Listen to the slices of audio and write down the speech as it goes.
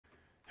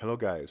Hello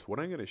guys, what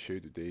I'm going to show you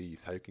today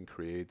is how you can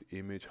create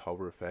image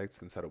hover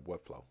effects inside of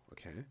Webflow,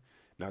 okay?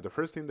 Now the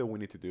first thing that we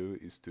need to do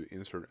is to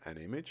insert an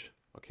image,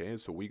 okay?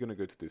 So we're going to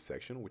go to this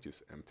section, which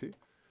is empty,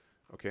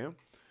 okay?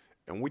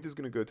 And we're just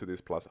going to go to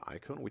this plus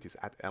icon, which is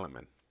add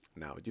element.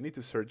 Now you need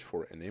to search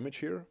for an image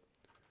here,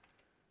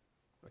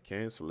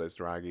 okay? So let's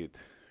drag it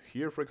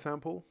here, for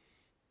example.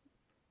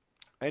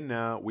 And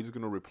now we're just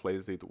going to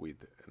replace it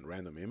with a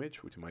random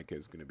image, which in my case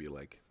is going to be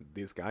like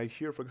this guy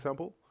here, for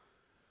example.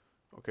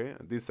 Okay,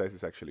 and this size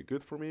is actually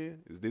good for me,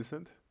 it's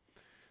decent.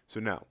 So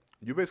now,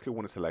 you basically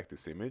want to select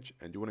this image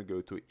and you want to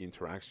go to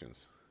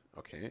interactions,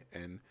 okay?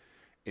 And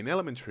in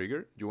element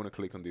trigger, you want to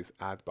click on this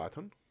add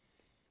button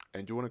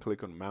and you want to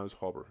click on mouse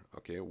hover,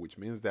 okay? Which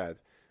means that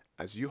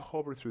as you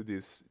hover through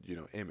this,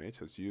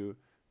 image, as you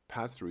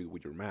pass through it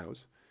with your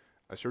mouse,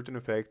 a certain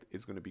effect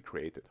is going to be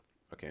created,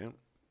 okay?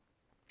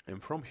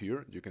 And from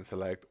here, you can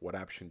select what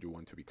action you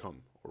want to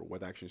become or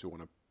what actions you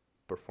want to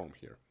perform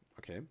here,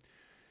 okay?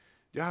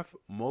 You have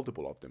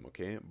multiple of them,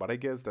 okay? But I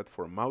guess that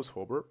for a mouse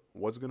hover,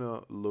 what's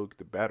gonna look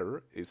the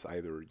better is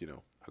either,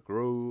 a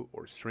grow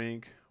or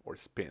shrink or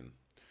spin.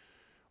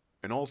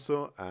 And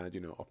also,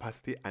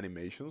 opacity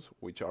animations,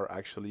 which are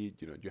actually,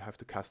 you have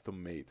to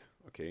custom made,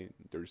 okay?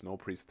 There's no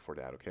preset for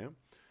that, okay?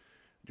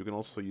 You can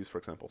also use, for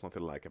example,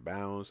 something like a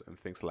bounce and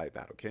things like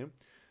that, okay?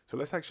 So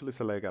let's actually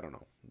select, I don't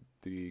know,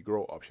 the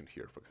grow option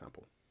here, for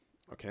example,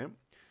 okay?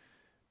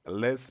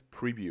 Let's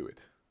preview it.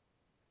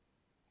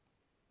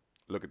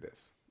 Look at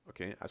this.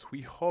 Okay, as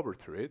we hover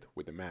through it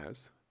with the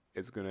mouse,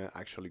 it's gonna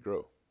actually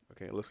grow.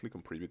 Okay, let's click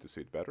on preview to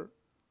see it better.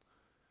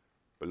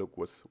 But look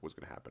what's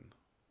gonna happen.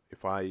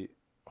 If I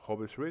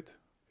hover through it,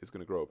 it's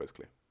gonna grow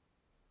basically.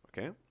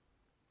 Okay,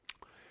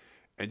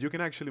 and you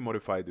can actually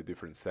modify the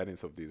different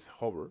settings of this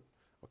hover.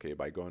 Okay,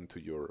 by going to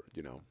your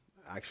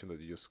action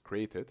that you just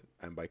created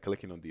and by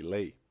clicking on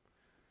delay.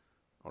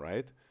 All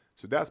right,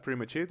 so that's pretty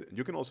much it.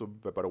 You can also,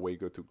 by the way,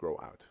 go to grow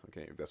out.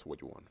 Okay, if that's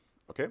what you want.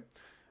 Okay,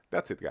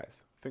 that's it,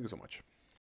 guys. Thank you so much.